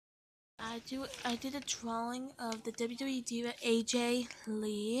I did a drawing of the WWE diva AJ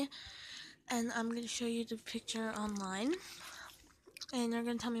Lee, and I'm gonna show you the picture online, and you're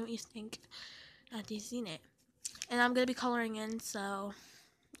gonna tell me what you think after you've seen it. And I'm gonna be coloring in, so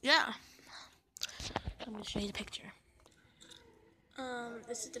yeah. I'm gonna show you the picture.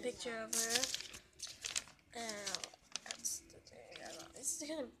 This is the picture of her. And that's the thing. It's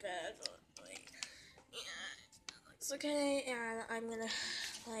kind of bad, but like, yeah, it's okay. And I'm gonna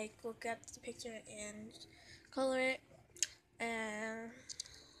like look at the picture and color it. And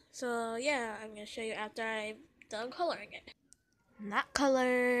so yeah, I'm gonna show you after I'm done coloring it. Not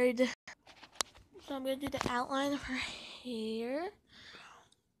colored. So I'm gonna do the outline of her hair.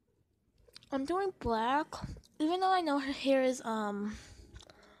 I'm doing black, even though I know her hair is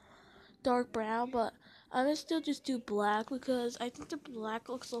dark brown, but I'm gonna still just do black because I think the black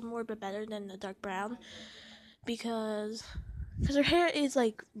looks a little more better than the dark brown, because her hair is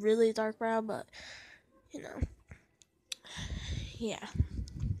like really dark brown, but you know, yeah.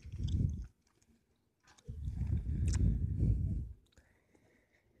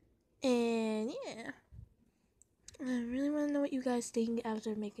 And yeah, I really want to know what you guys think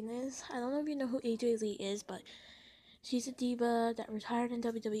after making this. I don't know if you know who AJ Lee is, but she's a diva that retired in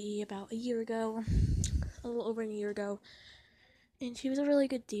WWE about a year ago, a little over a year ago, and she was a really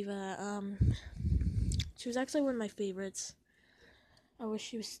good diva. She was actually one of my favorites. I wish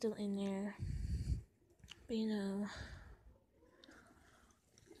she was still in there, but you know,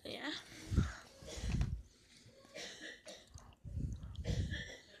 yeah.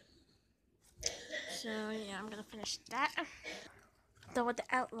 So yeah, I'm gonna finish that. Done with the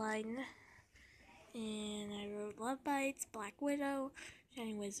outline, and I wrote Love Bites, Black Widow,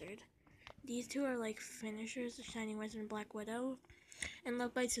 Shining Wizard. These two are like finishers, the Shining Wizard and Black Widow. And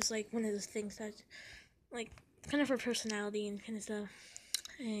Love Bites is like one of those things that, like, kind of her personality and kind of stuff.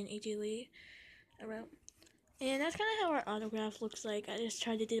 And AJ Lee, I wrote. And that's kind of how our autograph looks like. I just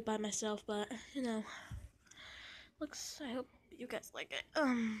tried to do it by myself, but you know, looks. I hope you guys like it.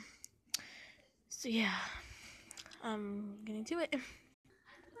 So yeah, I'm getting to it.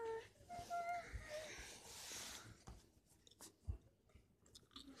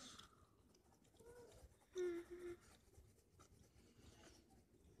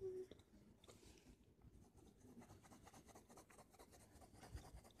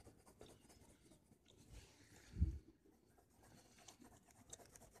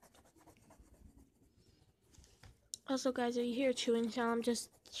 Also, guys, if you hear chewing sound, I'm just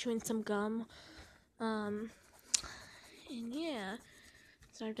chewing some gum. And yeah,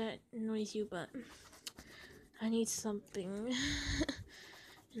 sorry if that annoys you, but I need something.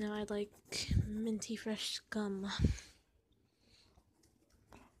 You know, I like minty fresh gum.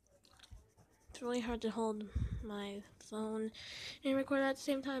 It's really hard to hold my phone and record at the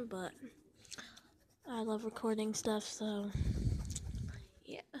same time, but I love recording stuff, so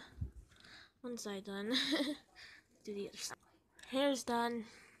yeah. One side done. Do the other side. Hair's done.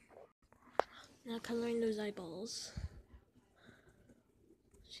 Now coloring those eyeballs.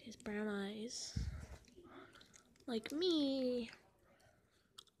 She has brown eyes. Like me.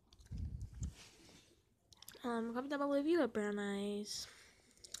 Comment down below if you have brown eyes.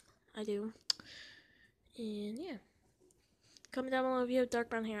 I do. And yeah. Comment down below if you have dark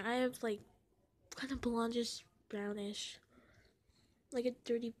brown hair. I have like kind of blondish, brownish. Like a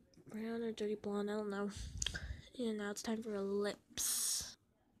dirty brown or dirty blonde, I don't know. And now it's time for her lips.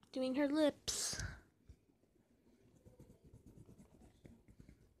 Doing her lips.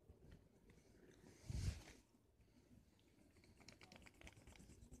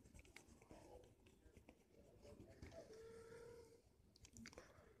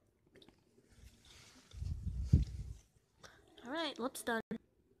 Alright, lips done.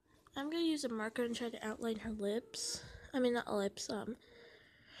 I'm gonna use a marker and try to outline her lips. I mean, not lips, her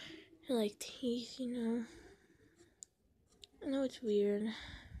like teeth, you know. I know it's weird,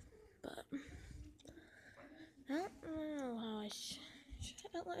 but I don't know how I should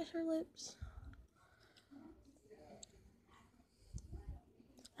outline her lips.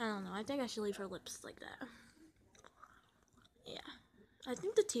 I don't know, I think I should leave her lips like that. Yeah. I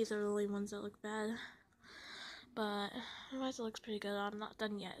think the teeth are the only ones that look bad. But otherwise it looks pretty good. I'm not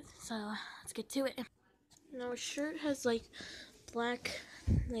done yet. So let's get to it. Now her shirt has like black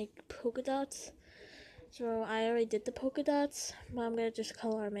like polka dots. So I already did the polka dots, but I'm gonna just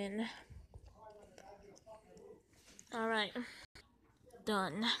color them in. Alright.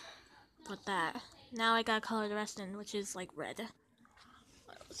 Done with that. Now I gotta color the rest in, which is like red.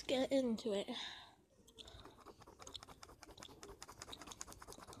 Let's get into it.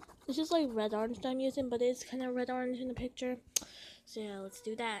 It's just like red orange that I'm using, but it's kind of red orange in the picture. So yeah, let's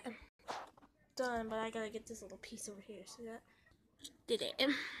do that. done, but I gotta get this little piece over here. See that? Did it.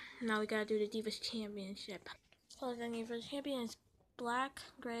 Now we gotta do the Divas Championship. All I need for the champion is black,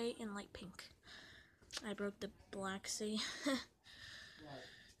 gray, and light pink. I broke the black, see?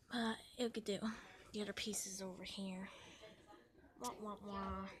 But it could do. The other pieces over here. Wah, wah,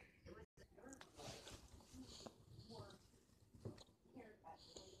 wah.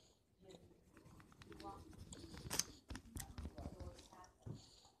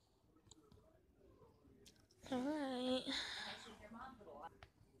 Alright.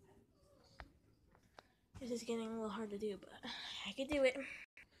 This is getting a little hard to do, but I can do it.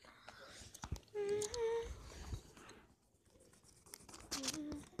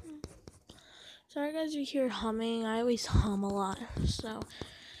 Sorry guys, you hear humming. I always hum a lot, so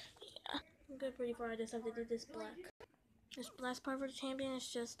yeah. I'm good pretty far. I just have to do this black. This last part for the champion is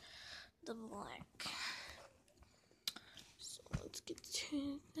just the black. So let's get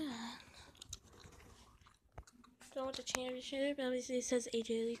to that. So with the championship, obviously it says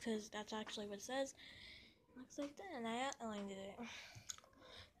AJ because that's actually what it says. Looks like that, and I outlined it.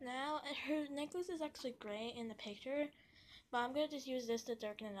 Now her necklace is actually gray in the picture, but I'm gonna just use this to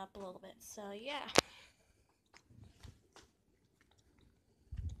darken it up a little bit. So yeah.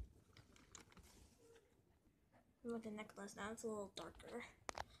 With the necklace, now it's a little darker.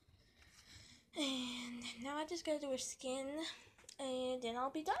 And now I just gotta do her skin, and then I'll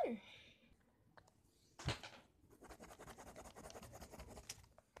be done.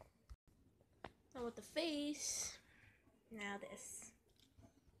 Now with the face, now this.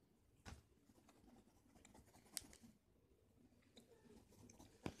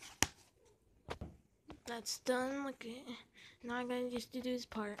 That's done. Look at it. Now I'm gonna just do this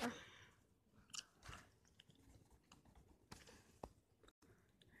part.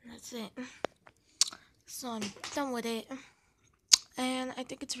 That's it. So I'm done with it. And I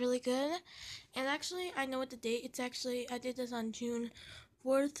think it's really good. And actually, I know what the date. It's actually, I did this on June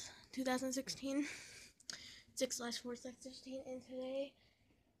 4th, 2016. 6/4/16. And today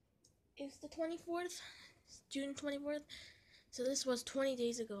is the 24th. It's June 24th. So this was 20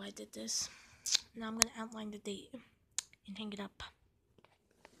 days ago I did this. Now I'm going to outline the date and hang it up.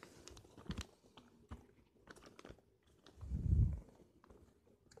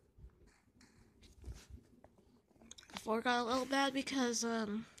 Before it got a little bad because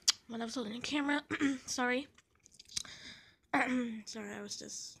when I was holding the camera, sorry. Sorry, I was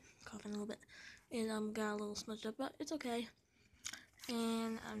just coughing a little bit. And got a little smudged up, but it's okay.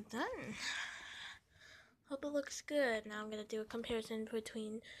 And I'm done. Hope it looks good. Now I'm going to do a comparison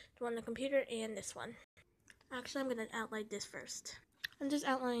between the one on the computer and this one. Actually, I'm going to outline this first. I'm just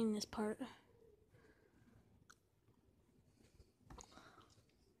outlining this part.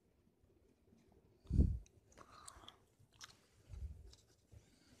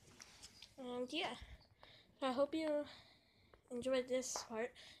 And yeah, so I hope you enjoyed this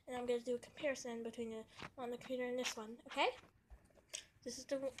part. And I'm going to do a comparison between the one on the computer and this one, okay? This is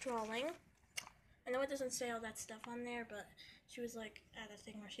the drawing. I know it doesn't say all that stuff on there, but she was like at a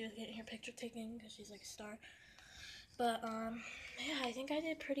thing where she was getting her picture taken because she's like a star. But yeah, I think I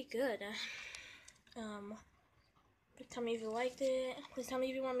did pretty good. Please tell me if you liked it. Please tell me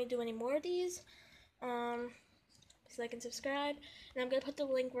if you want me to do any more of these. Please like and subscribe. And I'm gonna put the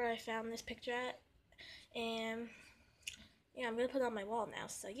link where I found this picture at. And yeah, I'm gonna put it on my wall now.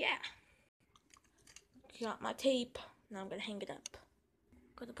 So yeah, got my tape. Now I'm gonna hang it up.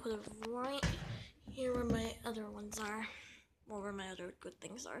 I'm gonna put it right here where my other ones are. Well, where my other good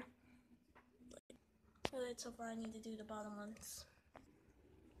things are. But so far I need to do the bottom ones.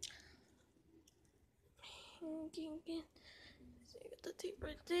 So you got the tape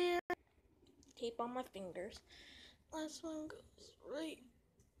right there. Tape on my fingers. Last one goes right.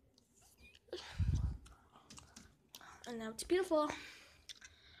 And now it's beautiful.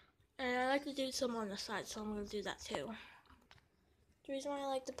 And I like to do some on the side, so I'm going to do that too. The reason why I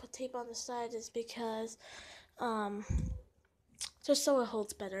like to put tape on the side is because, just so it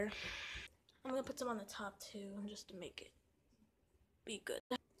holds better. I'm going to put some on the top too, just to make it be good.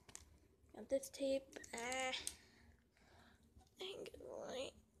 Got this tape. Hang it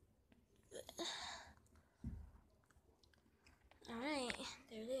right there. Alright,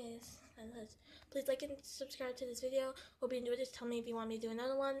 there it is. Please like and subscribe to this video. Hope you enjoyed this. Tell me if you want me to do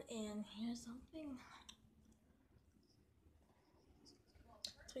another one. And here's something.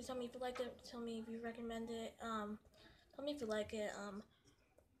 Please tell me if you like it. Tell me if you recommend it. Tell me if you like it.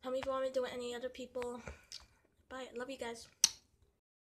 Tell me if you want me to do it with any other people. Bye. Love you guys.